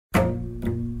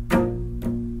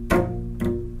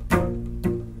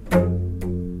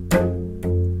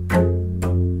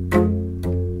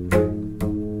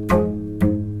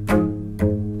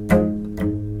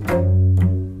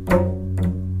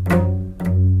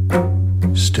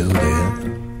still there.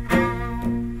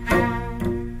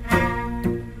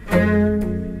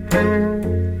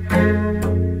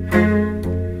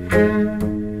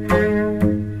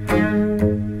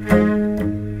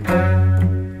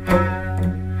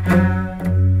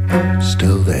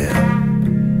 Still there.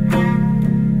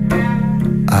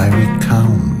 I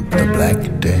recount the black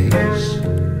days,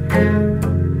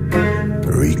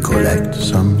 recollect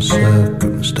some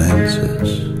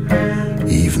circumstances,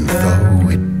 even though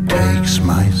it takes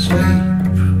my sleep.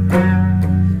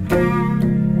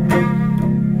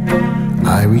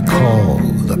 I recall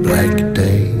the black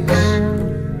days,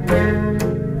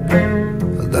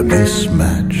 the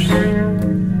mismatches,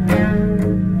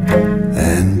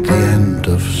 and the end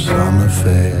of some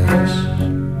affairs.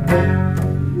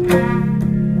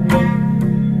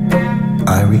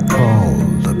 I recall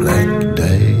the black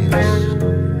days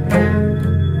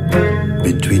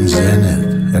between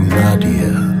Zenith and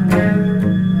Nadia.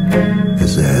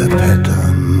 Is there a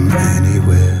pattern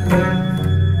anywhere?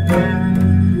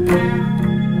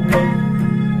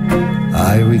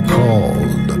 I recall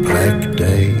the black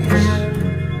days,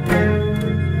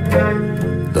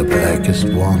 the blackest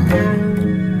one.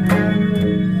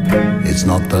 It's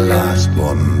not the last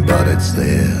one, but it's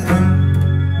there.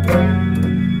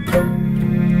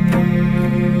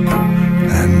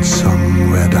 And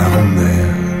somewhere down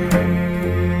there,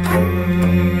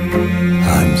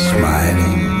 I'm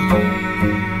smiling,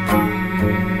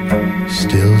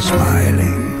 still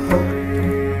smiling.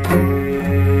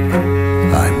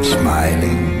 I'm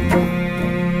smiling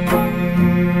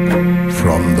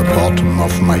from the bottom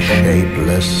of my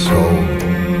shapeless soul.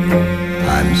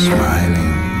 I'm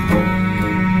smiling,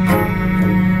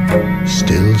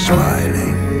 still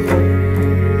smiling.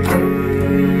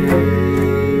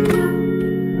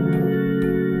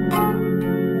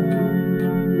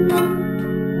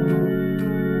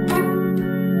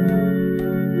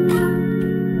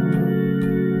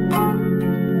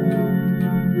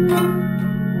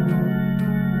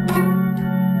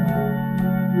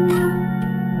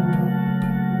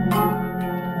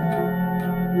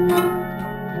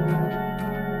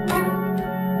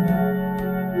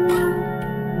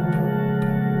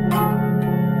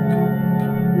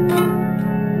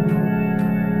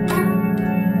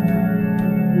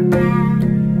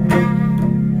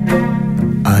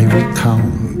 I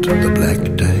recount the black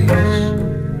days,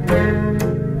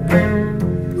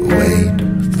 wade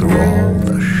through all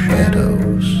the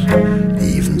shadows,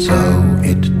 even so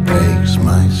it takes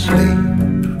my sleep.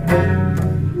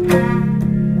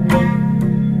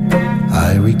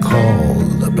 I recall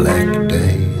the black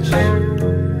days,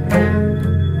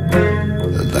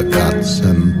 the cuts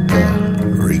and the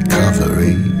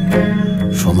recovery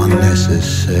from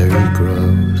unnecessary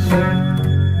growth.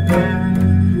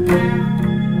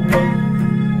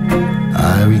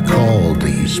 I recall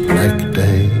these black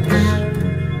days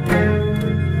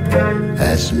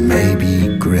as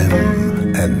maybe grim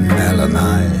and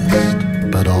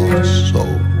melanized, but also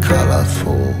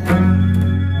colorful.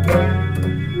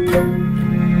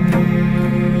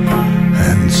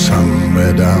 And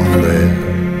somewhere down there,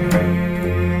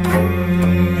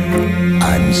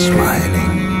 I'm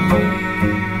smiling,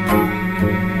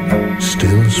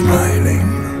 still smiling.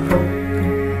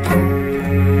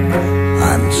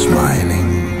 I'm smiling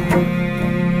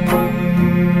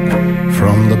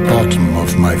from the bottom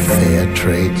of my fair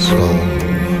trade soul.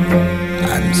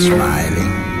 I'm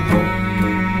smiling,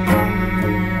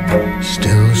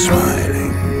 still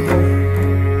smiling.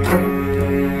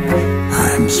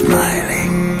 I'm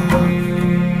smiling,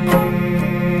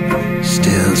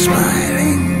 still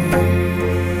smiling.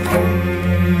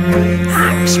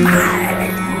 I'm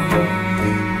smiling,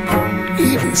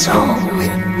 even so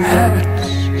it hurts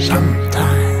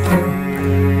sometimes.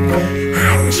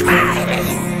 I'm smiling.